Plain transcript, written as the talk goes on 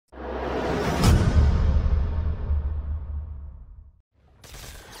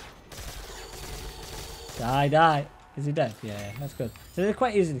Die, die. Is he dead? Yeah, that's good. So they're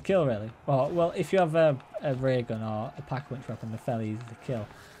quite easy to kill, really. Well, if you have a ray gun or a pack-a-punch weapon, they're fairly easy to kill.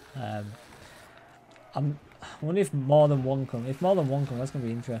 I wonder if more than one come. If more than one come, that's going to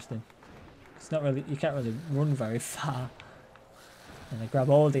be interesting. It's not really. You can't really run very far. And they grab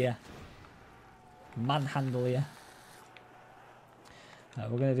hold of you, manhandle you.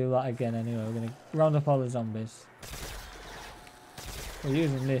 We're going to do that again anyway. We're going to round up all the zombies. We're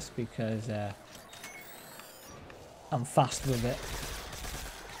using this because I'm fast with it.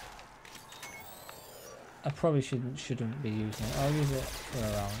 I probably shouldn't be using it. I'll use it for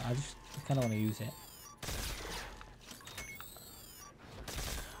a round. I kind of want to use it.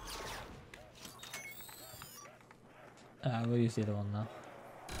 We'll use the other one now.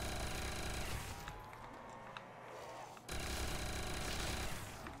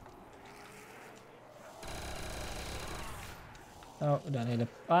 Oh, we don't need a...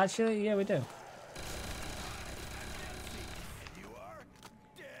 Oh, actually, yeah, we do.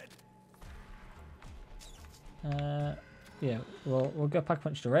 Yeah, we'll go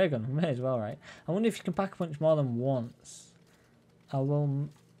pack-a-punch the ray gun. We may as well, right? I wonder if you can pack-a-punch more than once. I will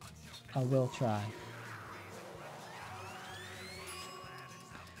try.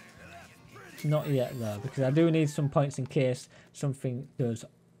 Not yet, though, because I do need some points in case something does,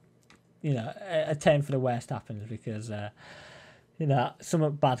 you know, a 10 for the worst happens, because... you know,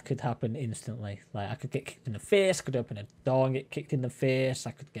 something bad could happen instantly. Like, I could get kicked in the face, I could open a door and get kicked in the face,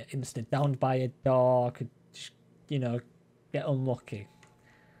 I could get instantly downed by a door, I could just, you know, get unlucky.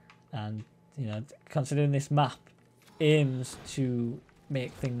 And, you know, considering this map aims to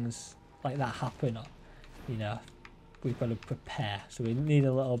make things like that happen, you know, we've got to prepare. So we need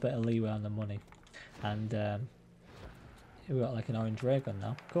a little bit of leeway on the money. And we've got like an orange ray gun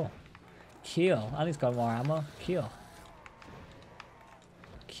now. Cool. Kill. And he's got more ammo. Kill.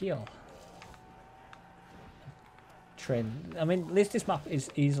 Kill. Train. I mean, at least this map is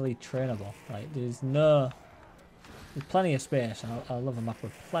easily trainable. Like, there's plenty of space. I love a map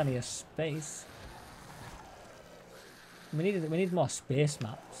with plenty of space. We need more space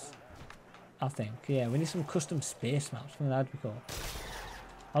maps. I think. Yeah, we need some custom space maps. I think that'd be cool.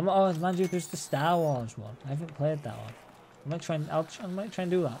 Oh, mind you, there's the Star Wars one. I haven't played that one. I might try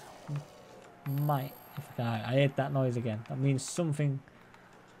and do that. Might, if I can. I hate that noise again. That means something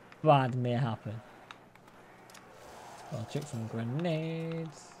bad may happen. I'll chuck some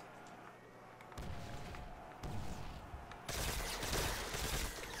grenades.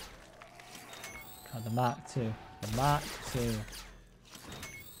 God, the Mark II. The Mark II.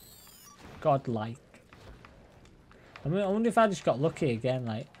 Godlike. I mean, I wonder if I just got lucky again,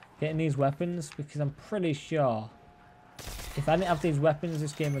 like, getting these weapons, because I'm pretty sure if I didn't have these weapons,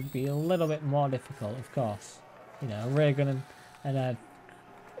 this game would be a little bit more difficult, of course. You know, a ray gun and a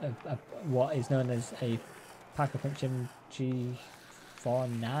what is known as a pack-a-punch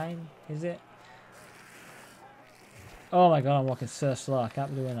MG49, is it? Oh my god, I'm walking so slow, I can't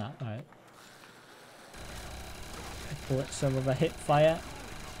be doing that. Alright. Put some of a hip fire.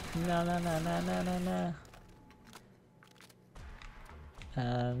 No.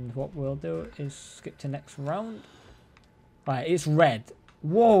 And what we'll do is skip to next round. Right, it's red.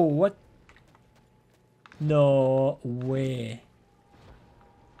 Whoa, what? No way.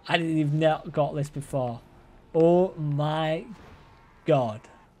 I didn't even got this before. Oh my god.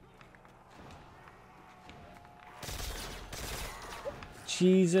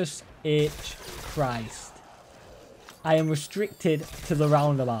 Jesus H. Christ. I am restricted to the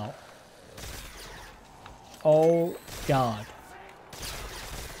roundabout. Oh god.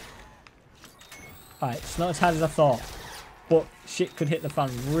 Alright, it's not as hard as I thought. But shit could hit the fan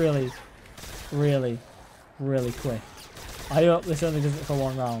really quick. I hope this only does it for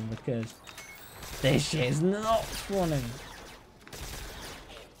one round, because this shit is not funny.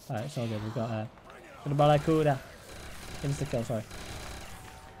 Alright, it's all good. We've got a Barracuda. Insta kill, sorry.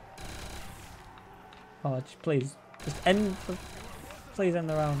 Oh, just please. Please end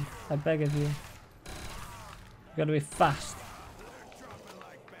the round. I beg of you. You've got to be fast.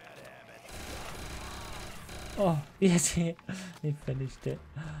 Oh, yes, he finished it.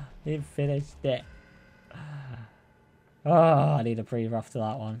 He finished it. Oh, I need a breather after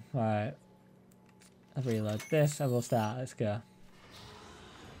that one. Alright. I'll reload this and we'll start. Let's go.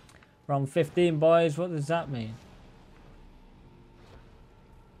 Round 15, boys. What does that mean?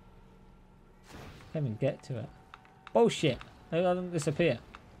 Can't even get to it. Bullshit. Maybe I don't disappear.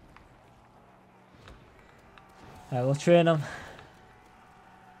 Alright, we'll train them.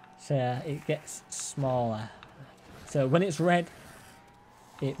 So it gets smaller. So when it's red,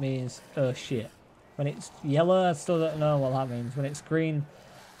 it means oh shit. When it's yellow, I still don't know what that means. When it's green,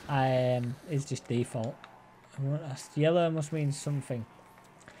 it's just default. Yellow must mean something.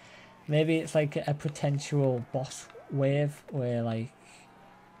 Maybe it's like a potential boss wave where like,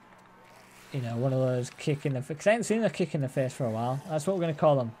 you know, one of those kick in the face. Because I ain't seen a kick in the face for a while. That's what we're going to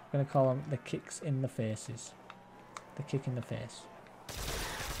call them. We're going to call them the kicks in the faces. The kick in the face.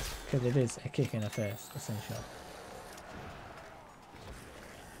 Because it is a kick in the face, essentially.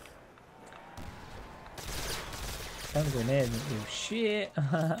 Them grenades don't do shit.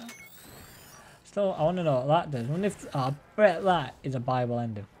 Still, I want to know what that does. I wonder if, I bet that is a Bible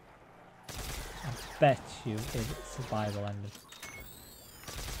ending. I bet you it's a Bible ending.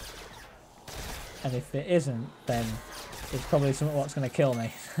 And if it isn't, then it's probably something what's going to kill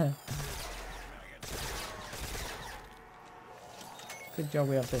me. Good job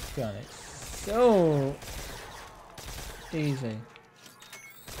we have this gun. It's so easy.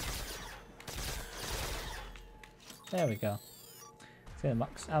 There we go. See the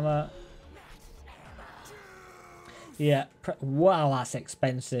max ammo. Yeah. Wow, that's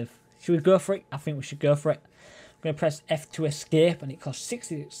expensive. Should we go for it? I think we should go for it. I'm going to press F to escape, and it costs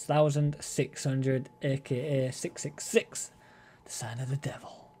 66,600, aka 666. The sign of the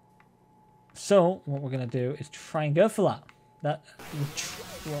devil. So, what we're going to do is try and go for that.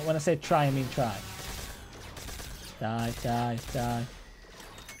 When I say try, I mean try. Die, die, die.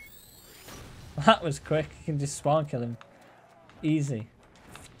 That was quick. You can just spawn kill him. Easy.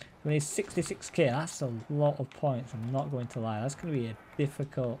 We need 66k. That's a lot of points. I'm not going to lie. That's going to be a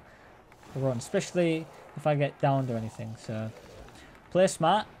difficult run, especially if I get downed or anything. So, play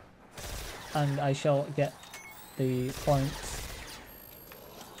smart, and I shall get the points.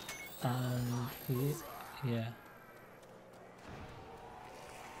 And yeah.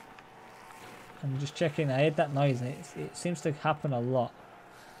 I'm just checking. I heard that noise. It seems to happen a lot.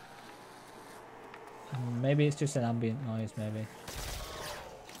 And maybe it's just an ambient noise. Maybe.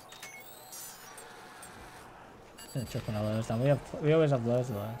 I'm gonna chuck one of those down. We always have loads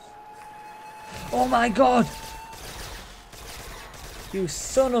of those. Oh my god! You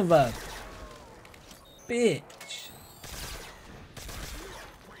son of a bitch!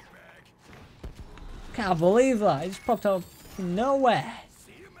 Can't believe that. It just popped out of nowhere.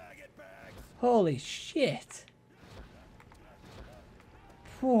 Holy shit!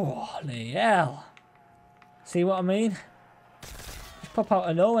 Holy hell! See what I mean? Just pop out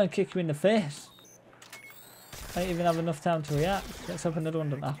of nowhere and kick you in the face. I don't even have enough time to react. Let's hope another one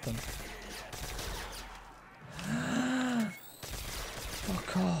doesn't happen.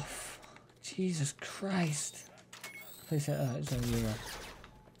 Fuck off. Jesus Christ. Please say it's only you.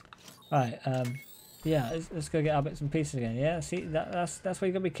 Right, yeah, let's go get our bits and pieces again. Yeah, see, that's what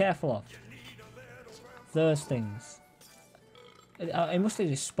you gotta be careful of. Those things. It must have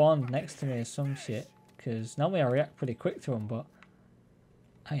just spawned next to me or some shit. Because normally I react pretty quick to them, but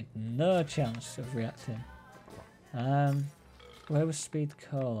I had no chance of reacting. Where was Speed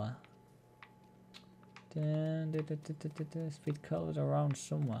Cola? Speed Cola's around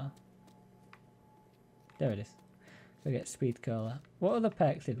somewhere. There it is. Go get Speed Cola. What other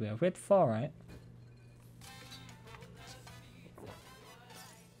packs did we have? We had 4, right?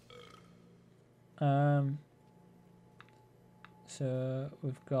 So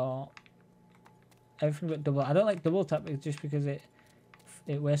we've got everything but double. I don't like double tap just because it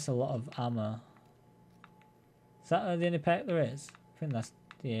wastes a lot of ammo. Is that the only pack there is? I think that's,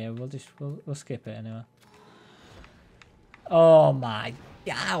 yeah. We'll skip it anyway. Oh my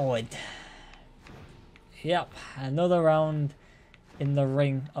god! Yep, another round in the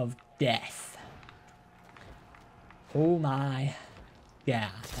ring of death. Oh my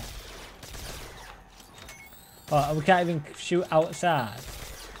god! Oh, we can't even shoot outside.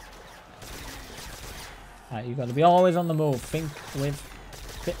 Right, you've got to be always on the move. Think with.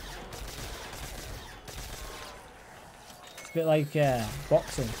 It's a bit like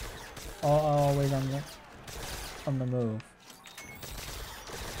boxing. Always on the move.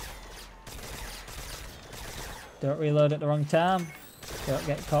 Don't reload at the wrong time. Don't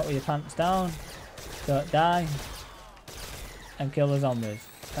get caught with your pants down. Don't die. And kill the zombies.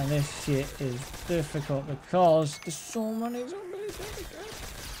 And this shit is difficult because there's so many zombies.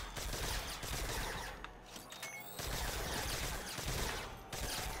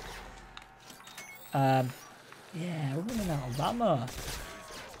 Yeah, we're running out of ammo.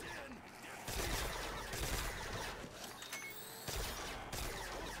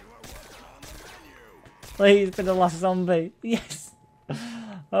 Please be the last zombie. Yes.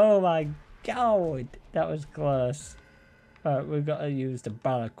 Oh my god, that was close. Alright, we've got to use the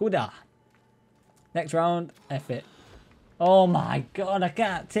Barracuda. Next round, F it. Oh my god, I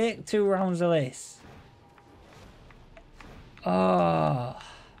can't take 2 rounds of this. Oh,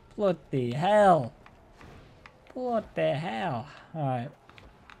 bloody hell. What the hell? Alright.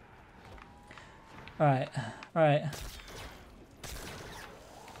 Alright. Alright.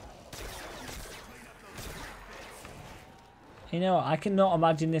 You know, I cannot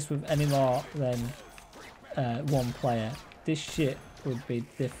imagine this with any more than one player. This shit would be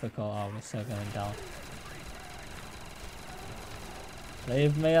difficult. Oh, we're so going down.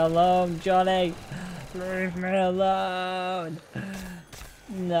 Leave me alone, Johnny. Leave me alone.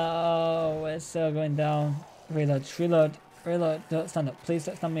 No, we're so going down. Reload, just reload, reload. Don't stand up. Please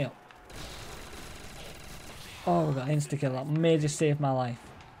don't stand me up. Oh, we got insta-kill. That may just save my life.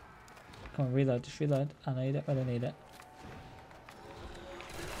 Come on, reload, just reload. I need it, but I need it.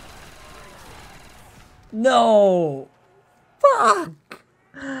 No! Fuck!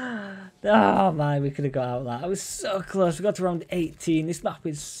 Oh man, we could have got out of that. I was so close. We got to round 18. This map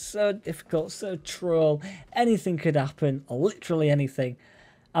is so difficult, so troll. Anything could happen, literally anything.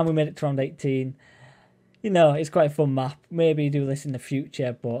 And we made it to round 18. You know, it's quite a fun map. Maybe do this in the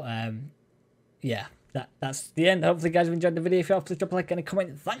future, but yeah, that's the end. Hopefully you guys have enjoyed the video. If you have, please drop a like and a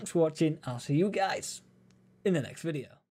comment. Thanks for watching. I'll see you guys in the next video.